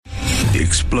The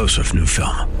explosive new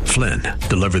film, Flynn,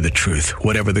 deliver the truth,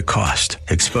 whatever the cost,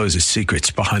 exposes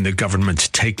secrets behind the government's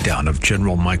takedown of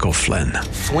General Michael Flynn.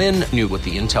 Flynn knew what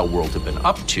the intel world had been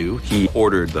up to. He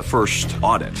ordered the first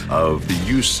audit of the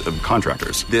use of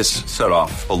contractors. This set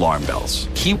off alarm bells.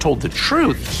 He told the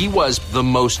truth. He was the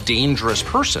most dangerous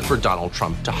person for Donald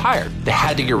Trump to hire. They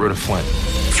had to get rid of Flynn.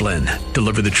 Flynn,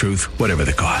 deliver the truth, whatever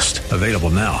the cost. Available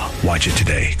now. Watch it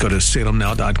today. Go to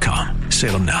salemnow.com.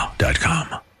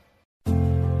 salemnow.com.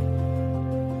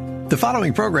 The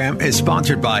following program is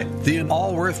sponsored by the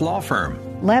Allworth Law Firm.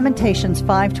 Lamentations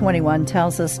 5:21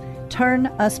 tells us, "Turn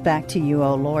us back to you,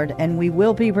 O Lord, and we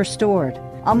will be restored."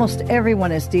 Almost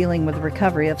everyone is dealing with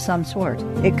recovery of some sort.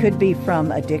 It could be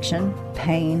from addiction,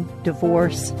 pain,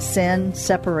 divorce, sin,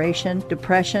 separation,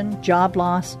 depression, job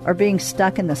loss, or being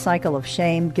stuck in the cycle of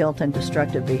shame, guilt, and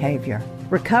destructive behavior.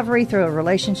 Recovery through a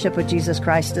relationship with Jesus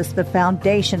Christ is the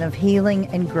foundation of healing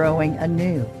and growing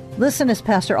anew. Listen as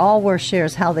Pastor Allworth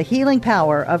shares how the healing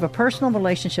power of a personal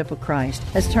relationship with Christ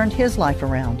has turned his life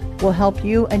around. Will help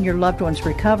you and your loved ones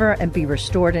recover and be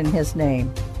restored in his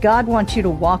name. God wants you to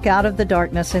walk out of the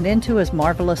darkness and into his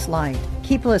marvelous light.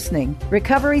 Keep listening.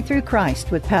 Recovery Through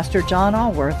Christ with Pastor John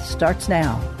Allworth starts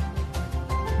now.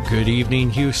 Good evening,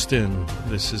 Houston.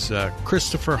 This is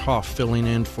Christopher Hoff filling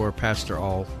in for Pastor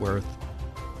Allworth,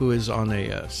 who is on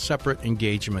a separate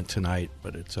engagement tonight,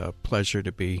 but it's a pleasure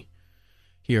to be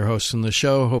here hosting the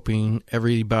show. Hoping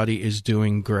everybody is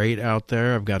doing great out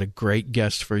there. I've got a great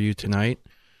guest for you tonight.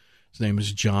 His name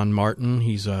is John Martin.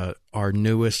 He's our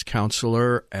newest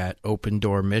counselor at Open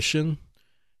Door Mission,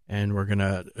 and we're going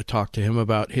to talk to him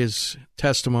about his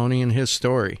testimony and his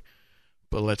story.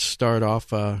 But let's start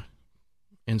off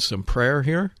in some prayer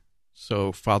here.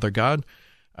 So, Father God,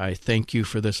 I thank you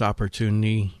for this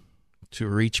opportunity to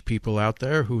reach people out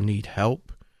there who need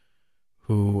help,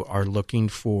 who are looking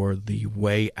for the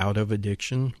way out of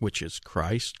addiction, which is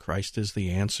Christ. Christ is the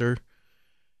answer.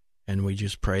 And we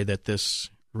just pray that this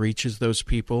reaches those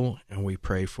people, and we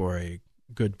pray for a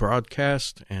good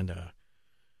broadcast, and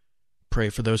pray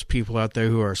for those people out there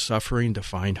who are suffering to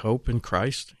find hope in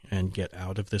Christ and get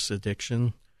out of this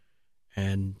addiction.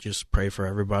 And just pray for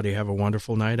everybody. Have a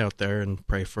wonderful night out there, and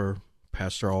pray for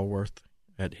Pastor Allworth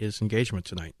at his engagement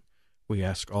tonight. We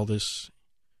ask all this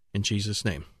in Jesus'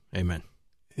 name. Amen.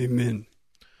 Amen.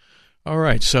 All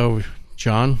right. So,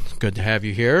 John, good to have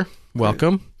you here.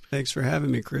 Welcome. Thanks for having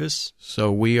me, Chris.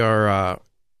 So we are,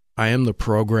 I am the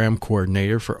program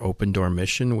coordinator for Open Door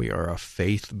Mission. We are a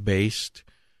faith-based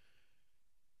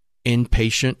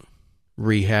inpatient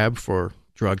rehab for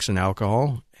drugs and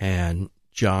alcohol. And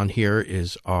John here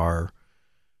is our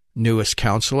newest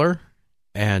counselor,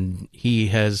 and he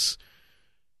has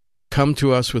come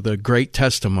to us with a great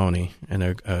testimony,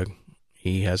 and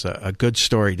he has a good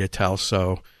story to tell.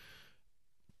 So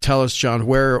tell us, John,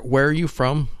 where are you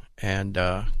from, and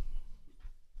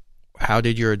how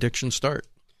did your addiction start?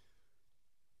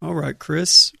 All right,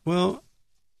 Chris. Well,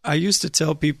 I used to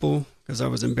tell people, because I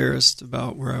was embarrassed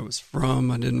about where I was from,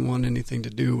 I didn't want anything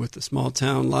to do with the small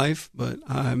town life, but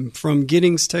I'm from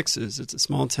Giddings, Texas. It's a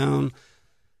small town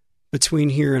between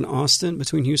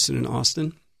Houston and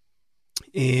Austin.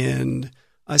 And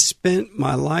I spent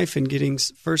my life in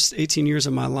Giddings, first 18 years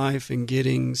of my life in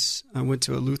Giddings. I went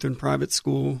to a Lutheran private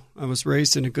school. I was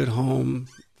raised in a good home.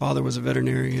 Father was a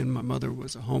veterinarian. My mother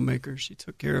was a homemaker. She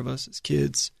took care of us as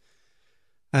kids.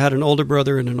 I had an older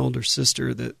brother and an older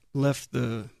sister that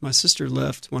my sister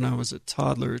left when I was a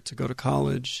toddler to go to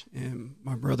college, and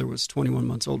my brother was 21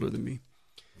 months older than me.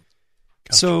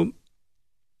 Gotcha. So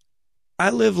I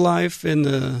live life in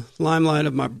the limelight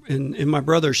of in my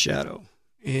brother's shadow.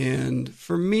 And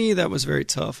for me, that was very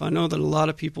tough. I know that a lot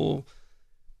of people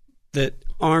that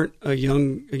aren't a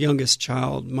youngest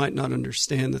child might not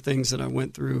understand the things that I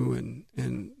went through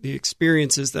and the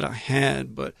experiences that I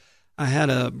had. But I had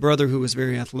a brother who was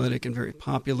very athletic and very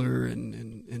popular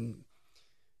and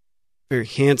very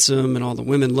handsome, and all the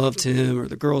women loved him, or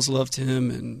the girls loved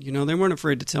him, and they weren't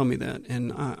afraid to tell me that.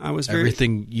 And I was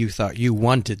everything you thought you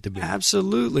wanted to be.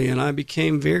 Absolutely, and I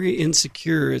became very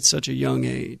insecure at such a young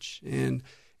age. And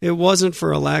it wasn't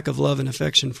for a lack of love and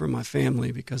affection from my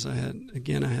family, because I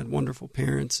had wonderful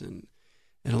parents and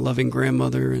a loving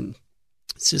grandmother and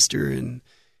sister, and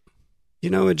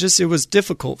it was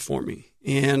difficult for me,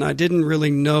 and I didn't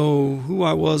really know who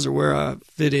I was or where I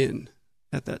fit in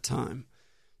at that time.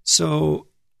 So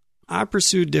I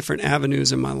pursued different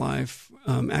avenues in my life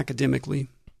academically.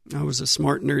 I was a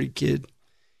smart, nerdy kid,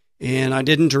 and I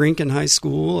didn't drink in high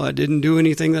school. I didn't do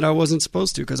anything that I wasn't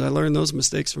supposed to, because I learned those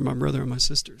mistakes from my brother and my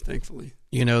sister, thankfully.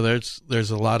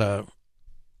 There's a lot of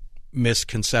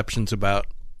misconceptions about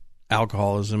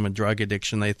alcoholism and drug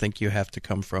addiction, they think you have to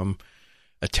come from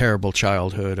a terrible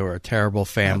childhood or a terrible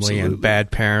family and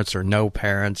bad parents or no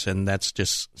parents, and that's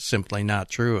just simply not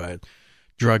true.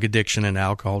 Drug addiction and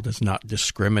alcohol does not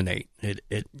discriminate.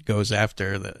 It goes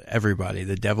after everybody.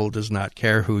 The devil does not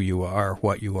care who you are,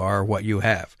 what you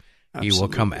have. Absolutely. He will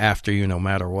come after you no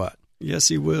matter what. Yes,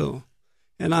 he will.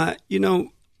 And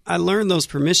I learned those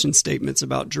permission statements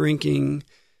about drinking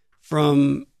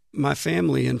from my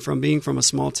family and from being from a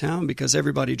small town because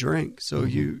everybody drank. So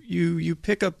you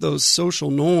pick up those social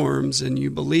norms and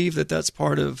you believe that that's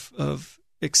part of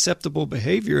acceptable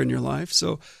behavior in your life.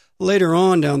 So later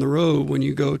on down the road, when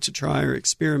you go to try or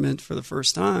experiment for the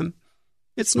first time,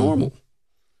 it's normal.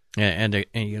 And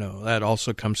that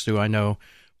also comes to, I know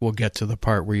we'll get to the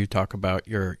part where you talk about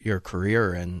your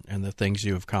career and the things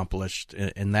you've accomplished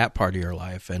in that part of your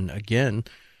life. And again,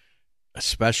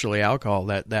 especially alcohol,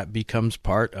 that becomes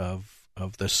part of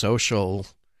the social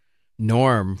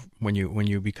norm when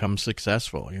you become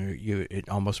successful. It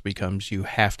almost becomes you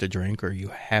have to drink or you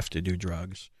have to do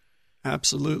drugs.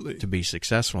 Absolutely. To be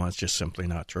successful. It's just simply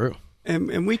not true.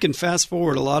 And we can fast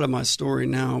forward a lot of my story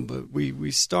now, but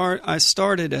I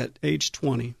started at age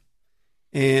 20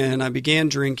 and I began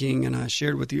drinking, and I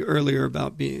shared with you earlier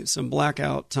about being some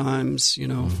blackout times,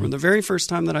 from the very first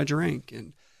time that I drank.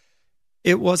 And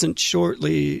it wasn't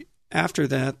shortly after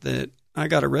that I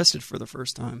got arrested for the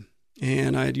first time.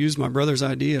 And I had used my brother's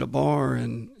ID at a bar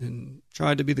and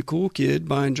tried to be the cool kid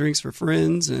buying drinks for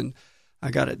friends. And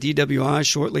I got a DWI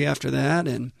shortly after that.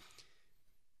 And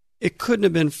it couldn't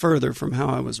have been further from how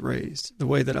I was raised, the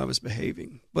way that I was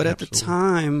behaving. But Absolutely. At the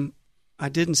time, I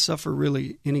didn't suffer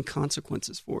really any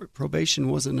consequences for it. Probation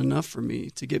wasn't enough for me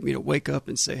to get me to wake up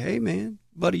and say, hey, man,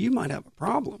 buddy, you might have a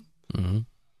problem. Mm-hmm.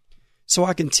 So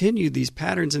I continued these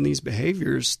patterns and these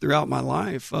behaviors throughout my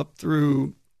life up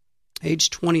through age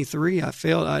 23.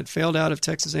 I'd failed out of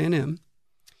Texas A&M,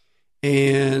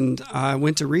 and I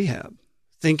went to rehab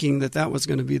thinking that was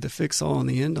going to be the fix-all and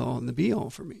the end-all and the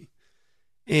be-all for me.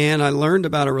 And I learned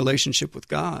about a relationship with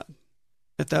God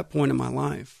at that point in my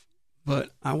life, but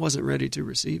I wasn't ready to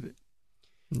receive it.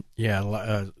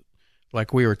 Yeah,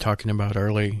 like we were talking about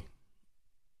early,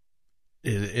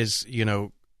 there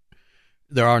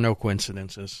are no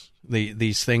coincidences.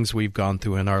 These things we've gone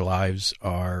through in our lives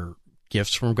are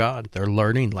gifts from God. They're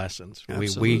learning lessons.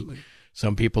 Absolutely.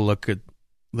 Some people look at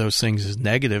those things as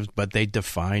negatives, but they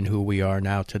define who we are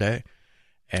now today.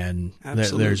 And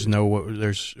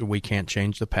we can't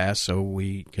change the past, so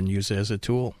we can use it as a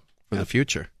tool for the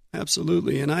future.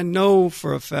 Absolutely. And I know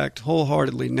for a fact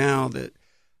wholeheartedly now that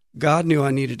God knew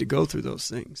I needed to go through those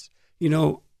things.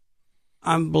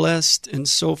 I'm blessed and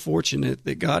so fortunate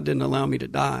that God didn't allow me to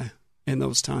die in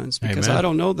those times, because Amen. I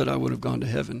don't know that I would have gone to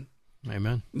heaven.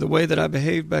 Amen. The way that I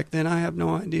behaved back then, I have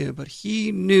no idea. But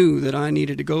He knew that I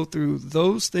needed to go through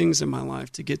those things in my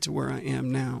life to get to where I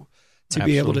am now, to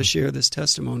Absolutely. Be able to share this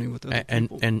testimony with other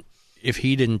people. And if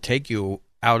He didn't take you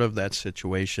out of that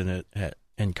situation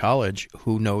in college,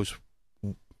 who knows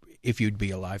if you'd be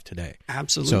alive today.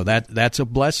 Absolutely. So that's a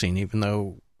blessing, even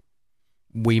though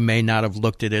we may not have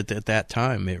looked at it at that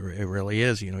time. It really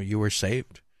is. You were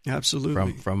saved.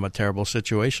 Absolutely. From a terrible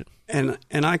situation. And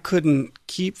I couldn't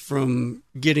keep from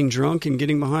getting drunk and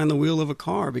getting behind the wheel of a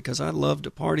car, because I loved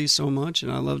to party so much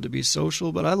and I loved to be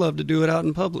social, but I loved to do it out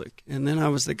in public. And then I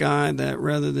was the guy that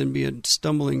rather than be a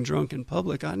stumbling drunk in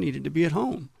public, I needed to be at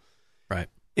home. Right.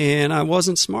 And I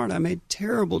wasn't smart. I made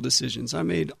terrible decisions. I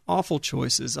made awful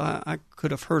choices. I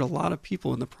could have hurt a lot of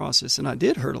people in the process, and I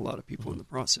did hurt a lot of people in the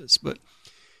process. But,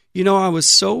 I was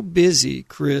so busy,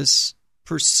 Chris,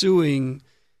 pursuing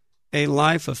a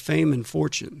life of fame and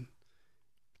fortune.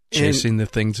 Chasing the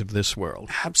things of this world.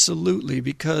 Absolutely,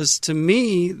 because to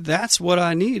me, that's what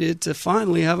I needed to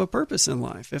finally have a purpose in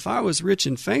life. If I was rich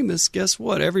and famous, guess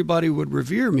what? Everybody would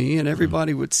revere me and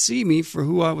everybody would see me for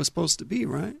who I was supposed to be,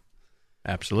 right?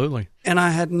 Absolutely. And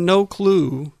I had no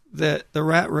clue that the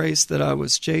rat race that I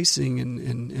was chasing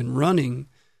and running,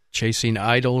 chasing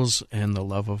idols and the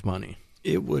love of money,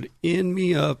 it would end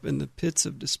me up in the pits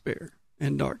of despair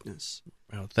and darkness.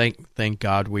 Well, thank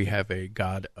God we have a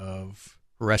God of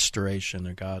restoration,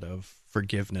 a God of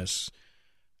forgiveness,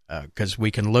 because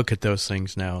we can look at those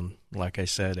things now, like I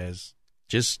said, as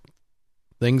just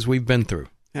things we've been through.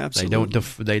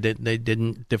 Absolutely. They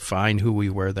didn't define who we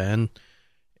were then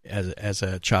as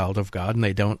a child of God, and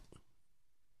they don't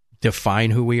define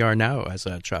who we are now as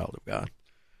a child of God.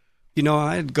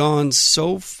 I had gone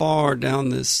so far down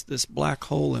this black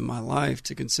hole in my life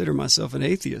to consider myself an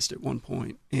atheist at one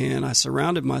point, and I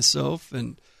surrounded myself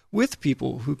with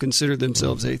people who considered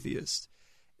themselves atheists.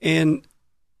 And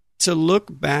to look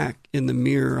back in the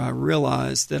mirror, I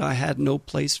realized that I had no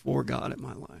place for God in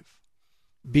my life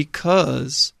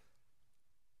because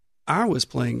I was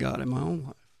playing God in my own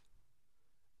life.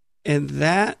 And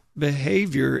that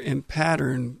behavior and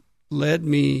pattern led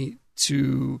me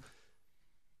to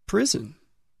prison.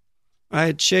 I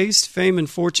had chased fame and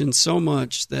fortune so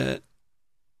much that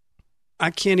I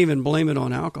can't even blame it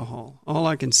on alcohol. All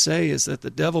I can say is that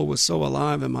the devil was so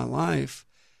alive in my life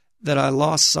that I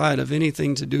lost sight of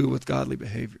anything to do with godly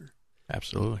behavior.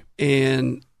 Absolutely.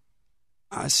 And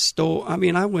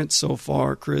I went so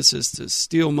far, Chris, as to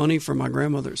steal money from my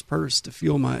grandmother's purse to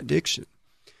fuel my addiction.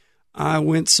 I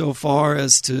went so far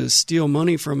as to steal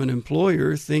money from an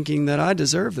employer thinking that I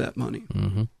deserved that money.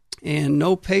 Mm-hmm. And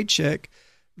no paycheck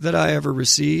that I ever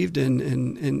received and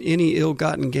any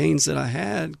ill-gotten gains that I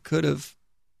had could have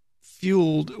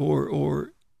fueled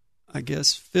or I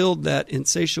guess filled that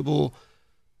insatiable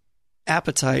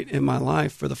appetite in my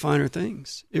life for the finer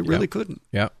things. It really couldn't.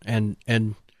 Yeah. And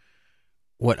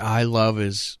what I love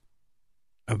is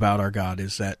about our God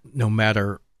is that no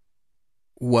matter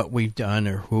what we've done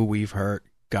or who we've hurt,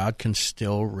 God can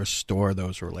still restore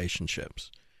those relationships.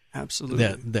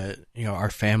 Absolutely. That our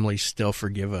families still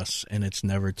forgive us, and it's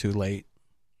never too late,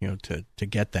 to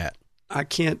get that. I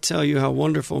can't tell you how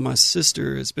wonderful my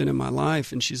sister has been in my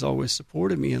life, and she's always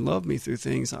supported me and loved me through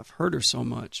things. I've hurt her so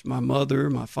much. My mother,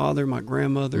 my father, my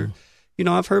grandmother.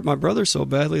 I've hurt my brother so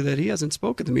badly that he hasn't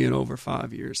spoken to me in over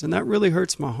 5 years, and that really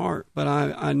hurts my heart. But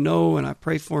I know, and I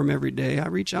pray for him every day. I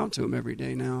reach out to him every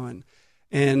day now,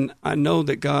 and I know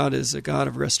that God is a God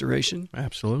of restoration.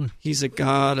 Absolutely. He's a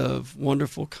God of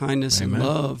wonderful kindness Amen. and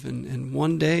love, and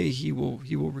one day He will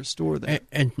restore that.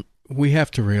 And we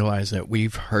have to realize that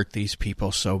we've hurt these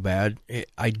people so bad.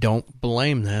 I don't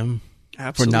blame them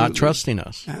Absolutely. for not trusting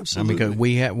us. Absolutely. Because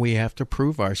we have to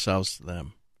prove ourselves to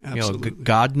them. Absolutely.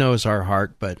 God knows our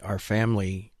heart, but our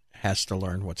family has to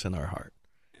learn what's in our heart.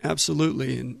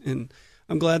 Absolutely. And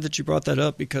I'm glad that you brought that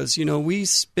up because, we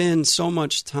spend so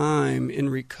much time in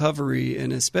recovery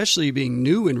and especially being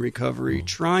new in recovery,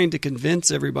 trying to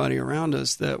convince everybody around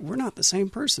us that we're not the same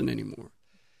person anymore.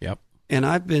 Yep. And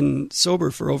I've been sober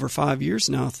for over 5 years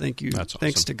now. Thank you. That's awesome.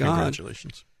 Thanks to God.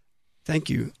 Congratulations. Thank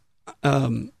you.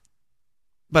 But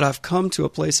I've come to a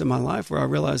place in my life where I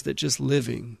realize that just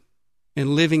living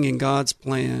in God's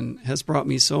plan has brought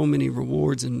me so many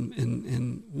rewards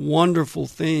and wonderful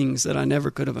things that I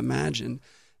never could have imagined,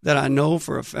 that I know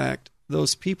for a fact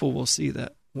those people will see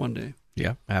that one day.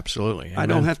 Yeah, absolutely. Amen. I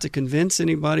don't have to convince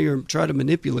anybody or try to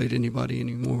manipulate anybody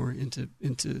anymore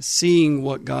into seeing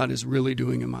what God is really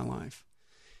doing in my life.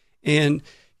 And,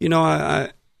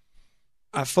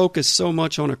 I focus so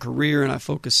much on a career, and I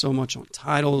focus so much on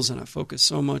titles, and I focus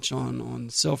so much on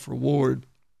self-reward.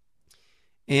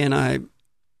 And I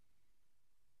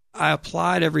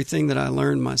applied everything that I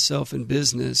learned myself in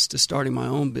business to starting my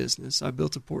own business. I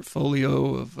built a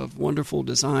portfolio of wonderful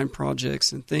design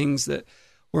projects and things that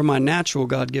were my natural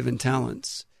God-given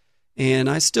talents. And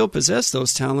I still possess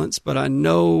those talents, but I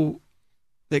know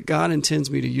that God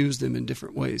intends me to use them in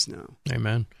different ways now.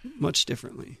 Amen. Much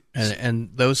differently. And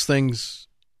those things,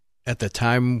 at the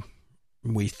time,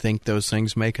 we think those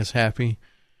things make us happy,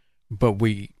 but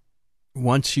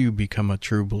once you become a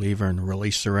true believer and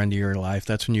really surrender your life,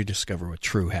 that's when you discover what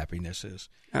true happiness is.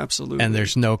 Absolutely. And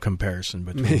there's no comparison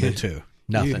between the two.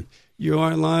 Nothing. You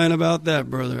aren't lying about that,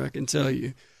 brother, I can tell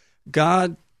you.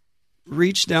 God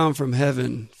reached down from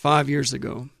heaven 5 years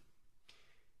ago,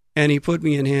 and He put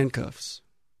me in handcuffs.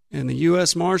 And the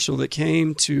U.S. Marshal that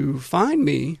came to find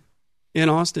me in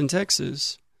Austin,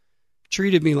 Texas,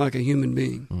 treated me like a human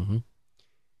being. Mm-hmm.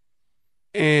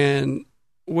 And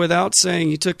without saying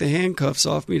He took the handcuffs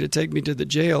off me to take me to the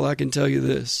jail, I can tell you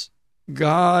this.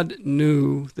 God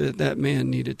knew that man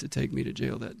needed to take me to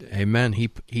jail that day. Amen.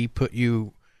 He put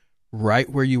you right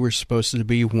where you were supposed to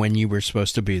be when you were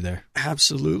supposed to be there.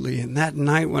 Absolutely. And that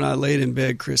night when I laid in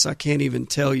bed, Chris, I can't even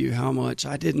tell you how much.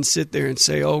 I didn't sit there and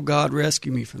say, "Oh, God,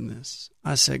 rescue me from this."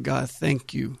 I said, "God,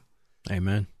 thank you.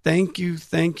 Amen. Thank you,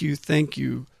 thank you, thank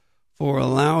you for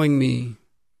allowing me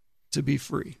to be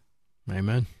free."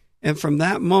 Amen. And from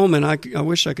that moment, I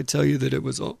wish I could tell you that it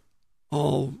was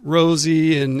all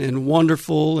rosy and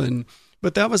wonderful,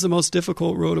 but that was the most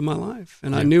difficult road of my life.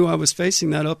 And I knew I was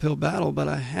facing that uphill battle, but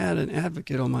I had an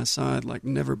advocate on my side like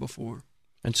never before.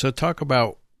 And so talk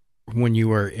about when you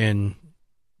were in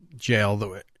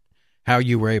jail, how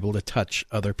you were able to touch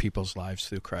other people's lives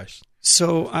through Christ.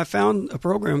 So I found a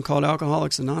program called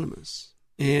Alcoholics Anonymous,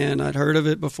 and I'd heard of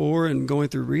it before, and going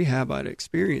through rehab, I'd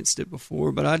experienced it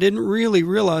before, but I didn't really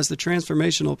realize the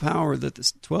transformational power that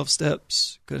the 12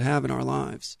 steps could have in our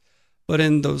lives. But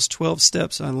in those 12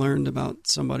 steps, I learned about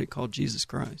somebody called Jesus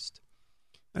Christ.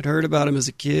 I'd heard about him as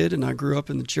a kid, and I grew up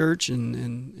in the church and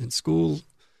in school,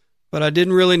 but I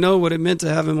didn't really know what it meant to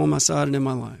have him on my side and in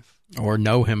my life. Or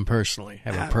know him personally,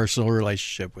 have a personal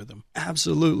relationship with him.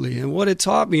 Absolutely. And what it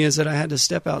taught me is that I had to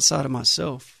step outside of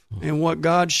myself. And what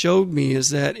God showed me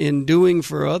is that in doing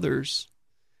for others,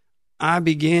 I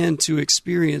began to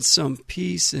experience some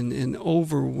peace and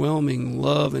overwhelming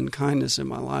love and kindness in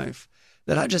my life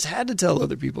that I just had to tell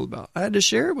other people about. I had to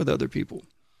share it with other people.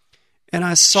 And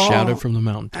I saw... Shout it from the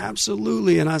mountain.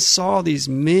 Absolutely. And I saw these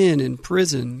men in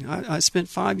prison. I spent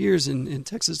 5 years in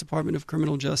Texas Department of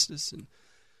Criminal Justice, and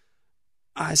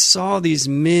I saw these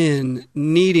men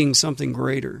needing something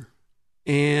greater.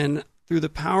 And through the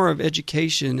power of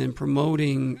education and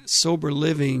promoting sober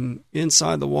living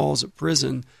inside the walls of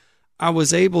prison, I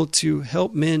was able to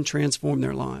help men transform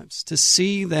their lives, to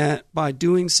see that by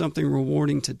doing something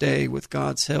rewarding today with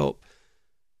God's help,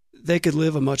 they could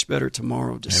live a much better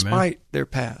tomorrow despite their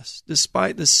past,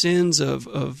 despite the sins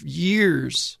of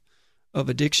years of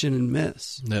addiction and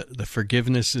mess. The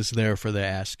forgiveness is there for the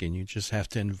asking. You just have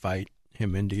to invite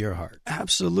him into your heart.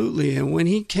 Absolutely. And when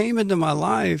he came into my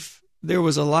life, there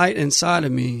was a light inside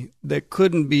of me that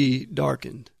couldn't be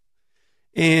darkened.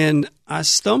 And I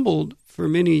stumbled for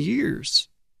many years,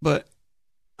 but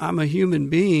I'm a human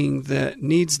being that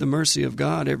needs the mercy of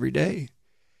God every day.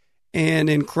 And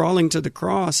in crawling to the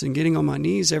cross and getting on my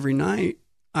knees every night,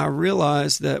 I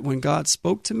realized that when God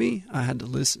spoke to me, I had to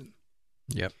listen.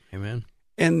 Yep. Amen.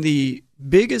 And the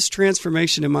biggest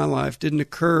transformation in my life didn't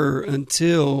occur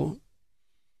until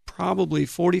probably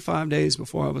 45 days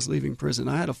before I was leaving prison.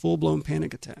 I had a full-blown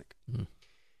panic attack.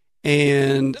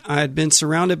 And I had been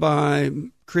surrounded by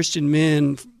Christian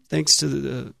men thanks to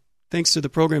the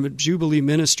program at Jubilee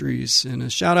Ministries. And a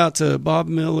shout out to Bob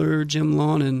Miller, Jim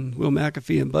Lawn, and Will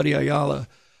McAfee, and Buddy Ayala.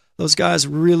 Those guys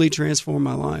really transformed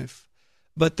my life.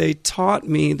 But they taught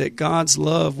me that God's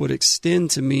love would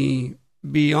extend to me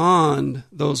beyond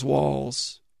those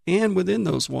walls and within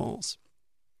those walls.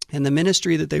 And the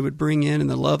ministry that they would bring in and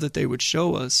the love that they would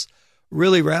show us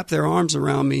really wrapped their arms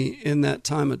around me in that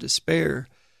time of despair.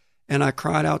 And I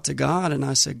cried out to God, and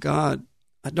I said, God,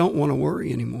 I don't want to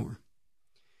worry anymore.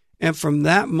 And from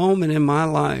that moment in my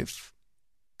life,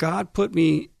 God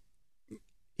He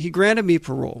granted me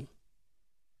parole.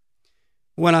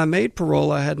 When I made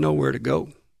parole, I had nowhere to go.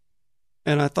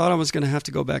 And I thought I was going to have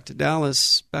to go back to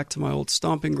Dallas, back to my old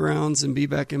stomping grounds, and be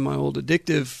back in my old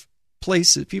addictive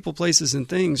places, people, places, and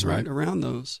things right around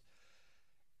those.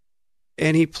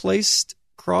 And He placed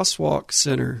Crosswalk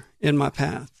Center in my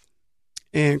path.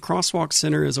 And Crosswalk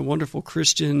Center is a wonderful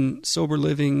Christian, sober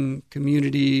living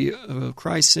community,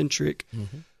 Christ-centric,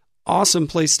 awesome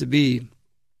place to be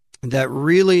that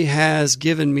really has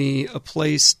given me a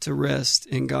place to rest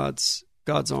in God's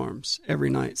arms every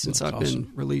night since I've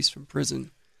been released from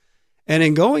prison. And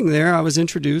in going there, I was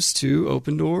introduced to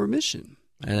Open Door Mission.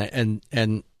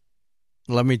 And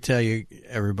let me tell you,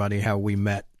 everybody, how we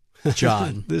met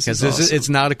John. Because awesome. It's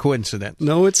not a coincidence.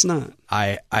 No, it's not.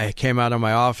 I came out of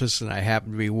my office, and I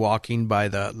happened to be walking by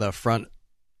the front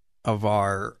of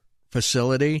our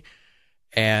facility,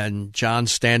 and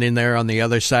John's standing there on the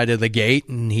other side of the gate,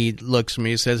 and he looks at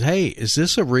me and says, "Hey, is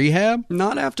this a rehab?"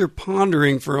 Not after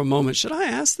pondering for a moment, should I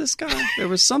ask this guy? There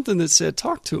was something that said,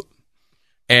 talk to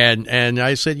him. And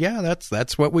I said, yeah,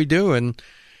 that's what we do. And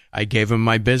I gave him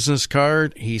my business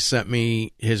card. He sent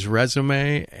me his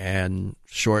resume, and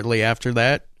shortly after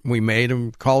that,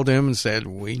 called him and said,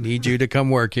 "We need you to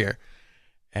come work here."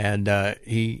 And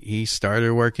he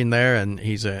started working there, and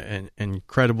he's an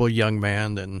incredible young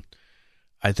man, and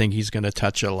I think he's going to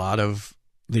touch a lot of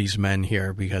these men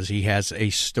here because he has a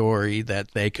story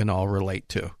that they can all relate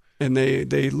to. And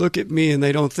they look at me and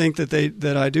they don't think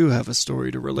that I do have a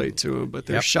story to relate to them, but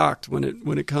they're shocked when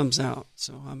it comes out.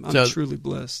 So I'm truly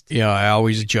blessed. Yeah, I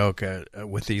always joke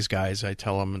with these guys. I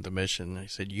tell them at the mission, I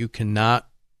said, you cannot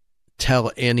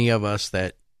tell any of us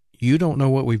that you don't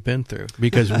know what we've been through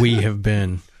because we have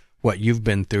been what you've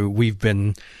been through. We've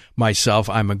been myself.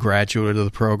 I'm a graduate of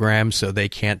the program, so they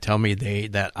can't tell me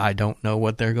that I don't know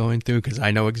what they're going through because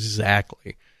I know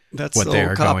exactly what they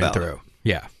are going through.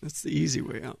 Yeah, that's the easy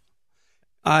way out.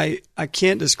 I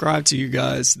can't describe to you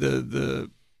guys the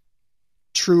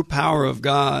true power of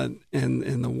God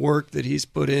and the work that He's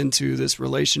put into this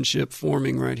relationship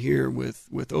forming right here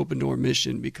with Open Door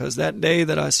Mission, because that day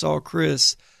that I saw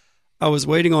Chris, I was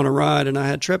waiting on a ride and I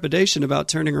had trepidation about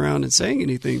turning around and saying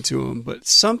anything to him, but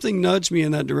something nudged me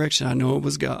in that direction. I know it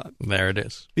was God. There it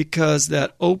is. Because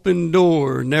that open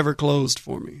door never closed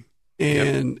for me.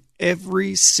 And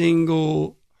every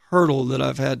single hurdle that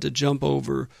I've had to jump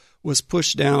over was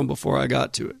pushed down before I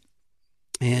got to it.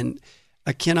 And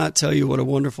I cannot tell you what a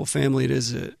wonderful family it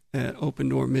is at Open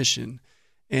Door Mission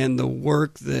and the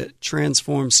work that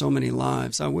transforms so many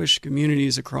lives. I wish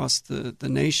communities across the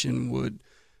nation would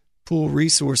pool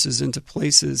resources into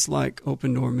places like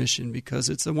Open Door Mission because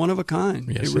it's a one of a kind.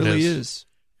 Yes, it really is.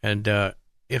 And so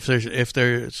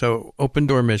Open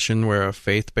Door Mission, we're a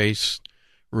faith-based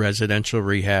residential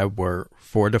rehab. We're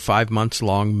 4 to 5 months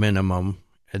long minimum,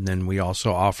 and then we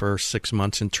also offer 6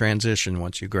 months in transition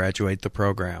once you graduate the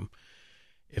program.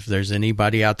 If there's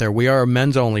anybody out there, we are a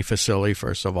men's-only facility,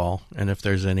 first of all, and if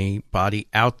there's anybody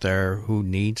out there who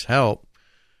needs help,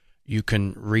 you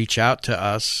can reach out to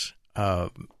us.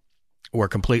 We're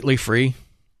completely free.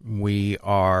 We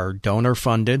are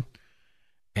donor-funded,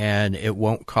 and it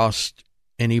won't cost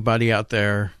anybody out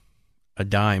there a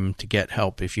dime to get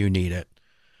help if you need it.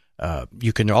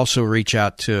 You can also reach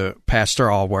out to Pastor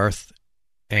Allworth,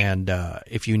 and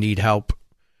if you need help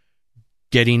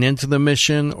getting into the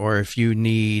mission, or if you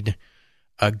need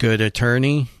a good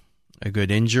attorney, a good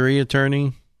injury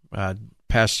attorney,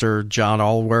 Pastor John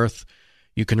Allworth,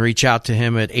 you can reach out to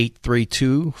him at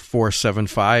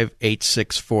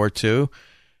 832-475-8642.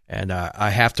 And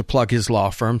I have to plug his law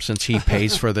firm since he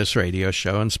pays for this radio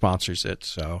show and sponsors it.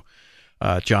 So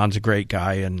John's a great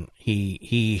guy, and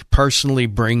he personally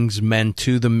brings men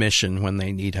to the mission when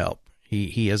they need help.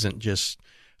 He isn't just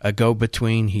a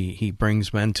go-between. He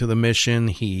brings men to the mission.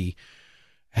 He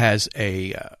has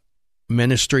a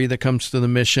ministry that comes to the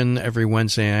mission every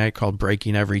Wednesday night called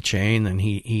Breaking Every Chain, and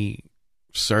he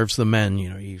serves the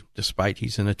men, despite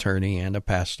he's an attorney and a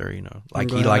pastor, he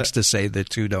likes to say the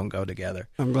two don't go together.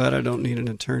 I'm glad I don't need an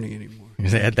attorney anymore.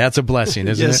 That's a blessing,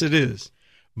 isn't it? Yes, it is.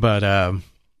 But,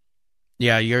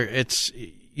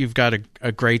 you've got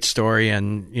a great story,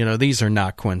 and, these are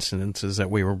not coincidences that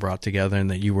we were brought together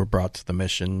and that you were brought to the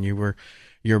mission. You're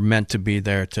meant to be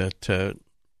there to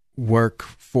work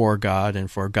for God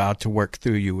and for God to work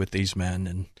through you with these men.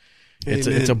 And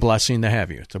it's a blessing to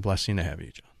have you. It's a blessing to have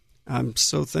you, John. I'm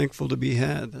so thankful to be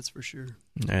had, that's for sure.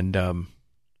 And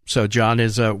so John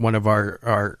is one of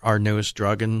our newest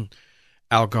drug and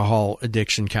alcohol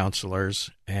addiction counselors,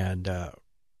 and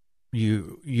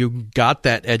you got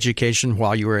that education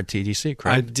while you were at TDC,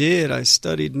 correct? I did. I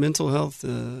studied mental health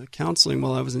counseling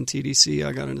while I was in TDC.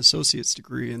 I got an associate's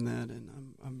degree in that,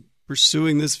 and I'm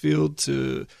pursuing this field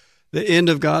to the end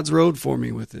of God's road for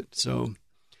me with it. So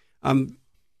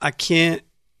I can't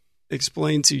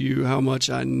explain to you how much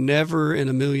I never in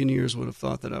a million years would have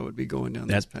thought that I would be going down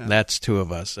this path. That's two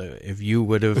of us. If you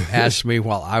would have asked me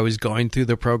while I was going through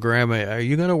the program, are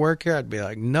you going to work here? I'd be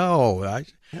like, no,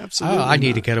 absolutely I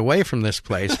need to get away from this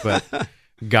place. But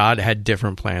God had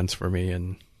different plans for me,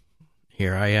 and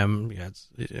here I am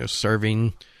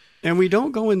serving. And we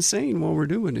don't go insane while we're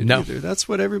doing it either. That's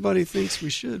what everybody thinks we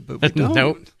should, but we don't.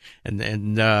 Nope.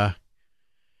 And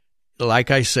like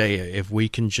I say, if we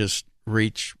can just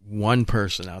reach one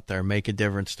person out there, make a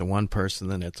difference to one person,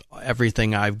 then it's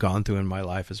everything I've gone through in my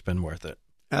life has been worth it.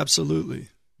 Absolutely.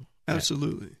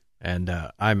 And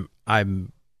I'm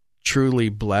truly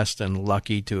blessed and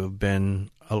lucky to have been.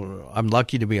 I'm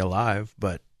lucky to be alive,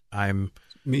 but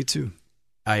Me too.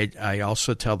 I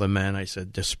also tell the men, I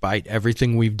said, despite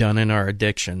everything we've done in our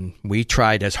addiction, we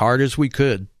tried as hard as we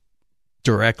could,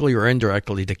 directly or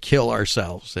indirectly, to kill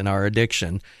ourselves in our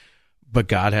addiction. But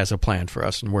God has a plan for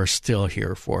us, and we're still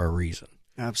here for a reason.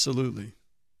 Absolutely.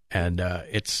 And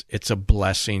it's a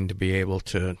blessing to be able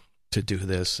to do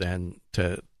this and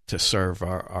to serve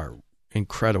our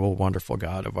incredible, wonderful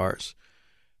God of ours.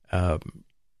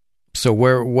 So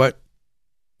what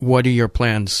are your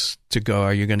plans to go?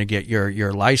 Are you going to get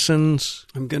your license?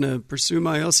 I'm going to pursue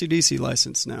my LCDC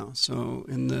license now. So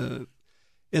in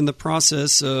the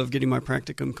process of getting my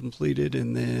practicum completed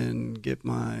and then get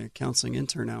my counseling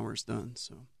intern hours done.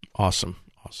 So awesome.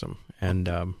 And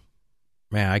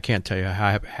man, I can't tell you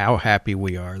how happy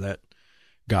we are that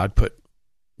God put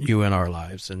you in our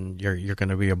lives, and you're going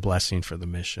to be a blessing for the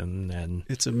mission. And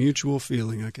it's a mutual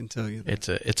feeling, I can tell you that.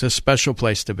 It's a special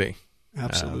place to be.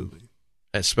 Absolutely.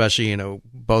 Especially,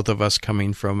 both of us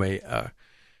coming from a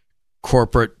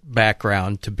corporate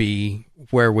background, to be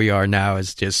where we are now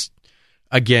is just,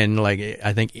 again, like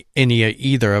I think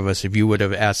either of us, if you would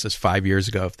have asked us 5 years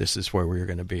ago if this is where we were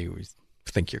going to be, we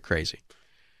think you're crazy.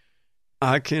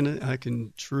 I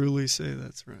can truly say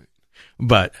that's right.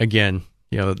 But again,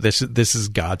 this is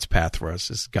God's path for us.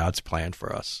 This is God's plan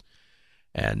for us,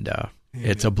 and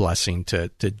it's a blessing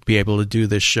to be able to do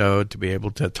this show, to be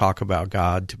able to talk about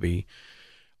God, to be.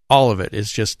 All of it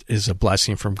is a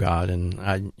blessing from God, and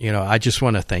I just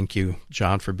want to thank you,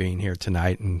 John, for being here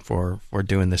tonight and for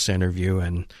doing this interview.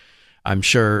 And I'm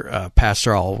sure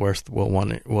Pastor Allworth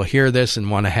will hear this and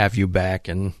want to have you back.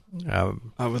 And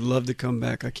I would love to come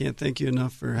back. I can't thank you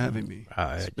enough for having me.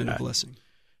 It's been a blessing.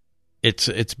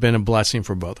 It's been a blessing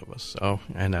for both of us. So,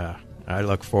 and I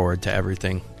look forward to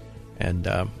everything. And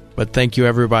but thank you,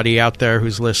 everybody out there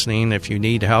who's listening. If you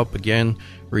need help, again,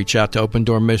 reach out to Open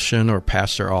Door Mission or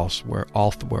Pastor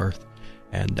Allworth.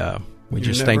 And we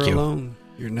just thank you. Alone.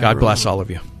 God bless all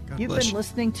of you. You've been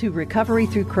listening to Recovery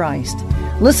Through Christ.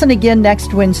 Listen again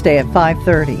next Wednesday at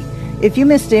 5:30. If you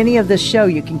missed any of this show,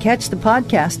 you can catch the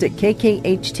podcast at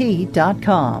kkht.com.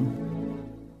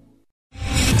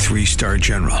 3-star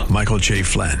General Michael J.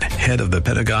 Flynn, head of the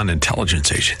Pentagon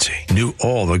Intelligence Agency, knew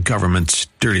all the government's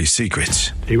dirty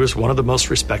secrets. He was one of the most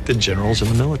respected generals in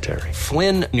the military.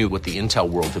 Flynn knew what the intel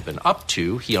world had been up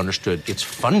to. He understood its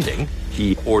funding.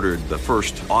 He ordered the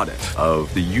first audit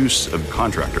of the use of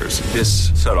contractors.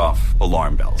 This set off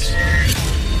alarm bells.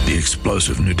 The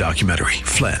explosive new documentary,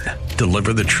 Flynn,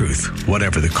 Deliver the Truth,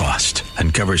 Whatever the Cost,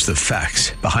 uncovers the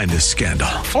facts behind this scandal.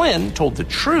 Flynn told the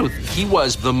truth. He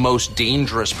was the most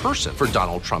dangerous person for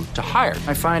Donald Trump to hire.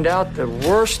 I find out the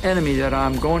worst enemy that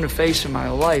I'm going to face in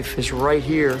my life is right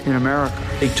here in America.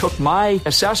 They took my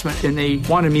assessment and they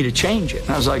wanted me to change it. And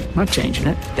I was like, I'm not changing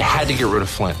it. They had to get rid of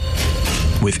Flynn.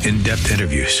 With in-depth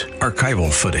interviews,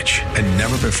 archival footage, and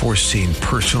never-before-seen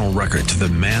personal records of the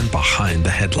man behind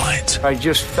the headlines. I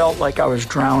just felt like I was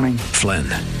drowning. Flynn,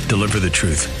 Deliver the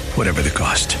Truth, Whatever the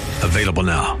Cost. Available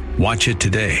now. Watch it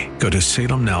today. Go to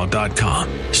salemnow.com.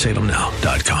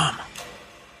 salemnow.com.